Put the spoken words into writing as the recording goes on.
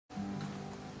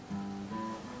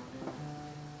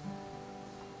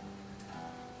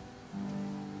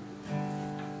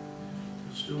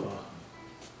do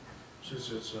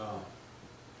since it's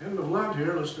end of Lent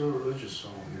here, let's do a religious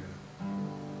song here.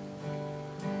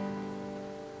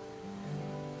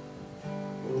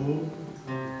 Oh,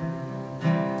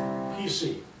 key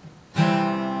C.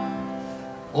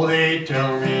 Oh, they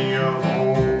tell me of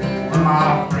home where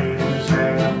my friends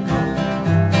have come.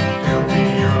 Tell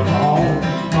me of home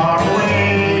far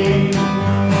away,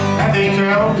 and they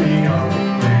tell me of a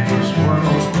place where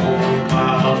those storm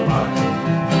clouds rise.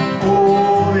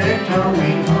 Oh, they tell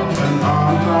me of an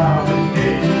unclouded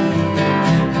day.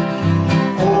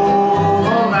 Oh,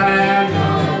 the land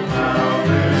of a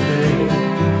cloudless day.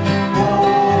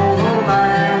 Oh, the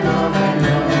land of an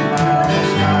unclouded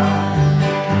sky.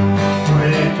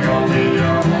 They tell me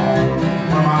of home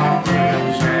where my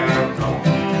friends have gone.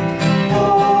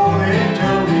 Oh, they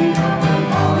tell me of an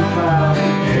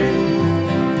unclouded day.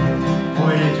 Oh,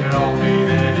 they tell me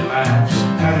that he laughs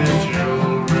at his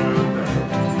children there,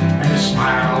 and his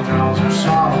smile drowns their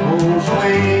sorrows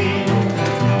away.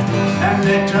 And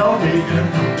they tell me that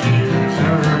no tears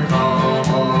ever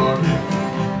come again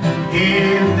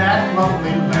in that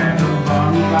lovely land of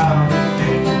unclouded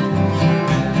day.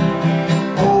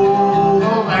 Oh,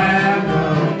 the land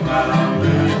of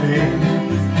cloudless day.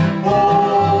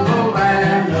 Oh, the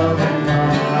land of an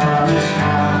unclouded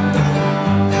sky.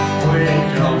 Oh, they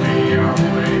tell me of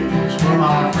ways where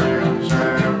my friends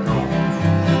have gone.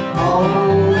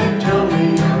 Oh, they tell me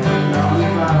of an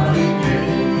unclouded day.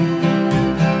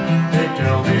 They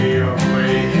tell me of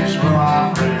ways where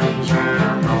my friends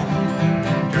have gone.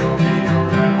 Tell me of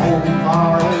that home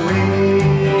far away,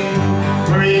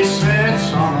 where he sits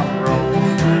on a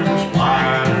throne that is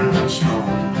whiter than snow,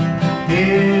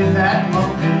 in that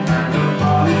lovely land of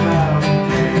unclouded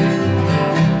day.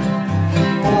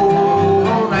 Oh,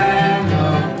 the land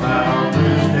of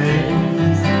cloudless day.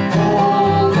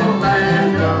 Oh, the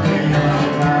land of the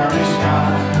unclouded sky.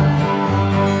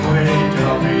 Oh, they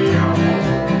tell me of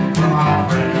home where my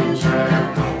friends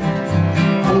have gone.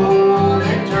 Oh,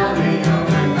 they tell me of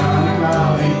an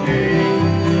unclouded day.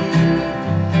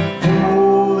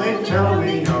 Oh, they tell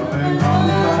me of an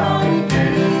unclouded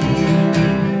day.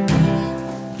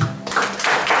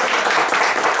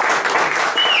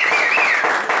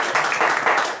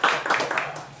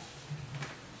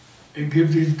 And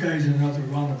give these guys another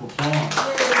round of applause.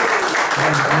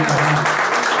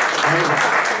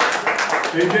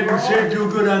 They didn't say do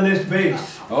good on this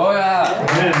bass. Oh yeah.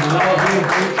 Man, without being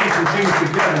keeping things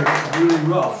together, it's really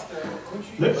rough.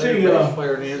 Let's see, bass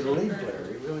player and he is a lead player,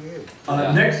 he really is.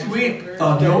 next week,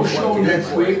 no show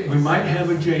next week, we might have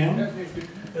a jam.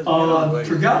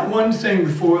 Forgot one thing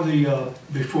before the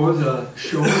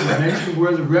show, I mentioned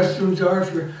where the restrooms are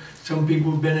for some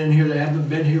people who've been in here that haven't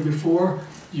been here before.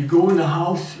 You go in the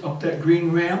house up that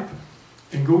green ramp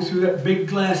and go through that big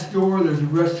glass door. There's a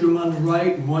restroom on the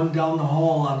right and one down the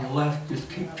hall on your left. Just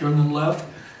keep turning left.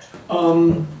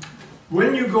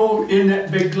 When you go in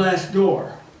that big glass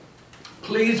door,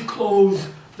 please close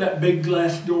that big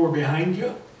glass door behind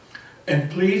you. And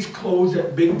please close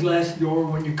that big glass door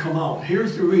when you come out.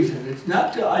 Here's the reason. It's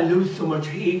not that I lose so much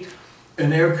heat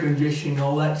and air conditioning and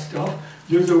all that stuff.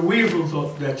 There's a weasel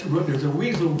there's a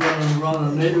weasel running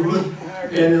around the neighborhood,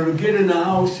 and it'll get in the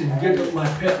house and get up my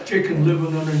pet chicken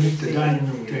living underneath the dining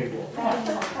room table.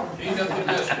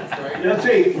 That's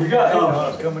it. We got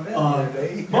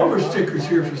bumper stickers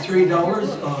here for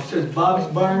 $3. It says Bob's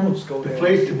Barn. The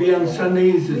place to be on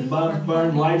Sundays is Bob's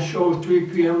Barn. Live show 3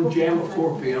 p.m. Jam at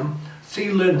 4 p.m. See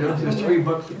Linda. They're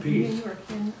 $3 a piece.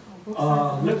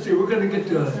 Let's see. We're gonna get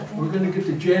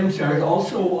the jam started.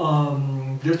 Also,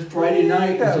 this Friday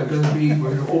night is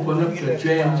we're gonna open up the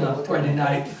jams on Friday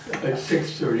night at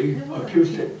 6:30.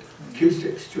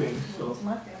 Acoustic strings. So.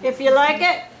 If you like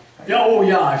it, Yeah, oh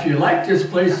yeah, if you like this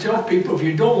place, tell people. If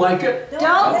you don't like it,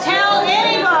 don't tell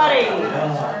anybody.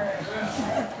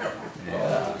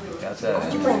 Yeah, that's it.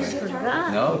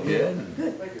 No kidding.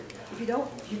 Good. If you don't,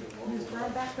 you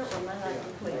slide back there or let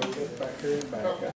it play.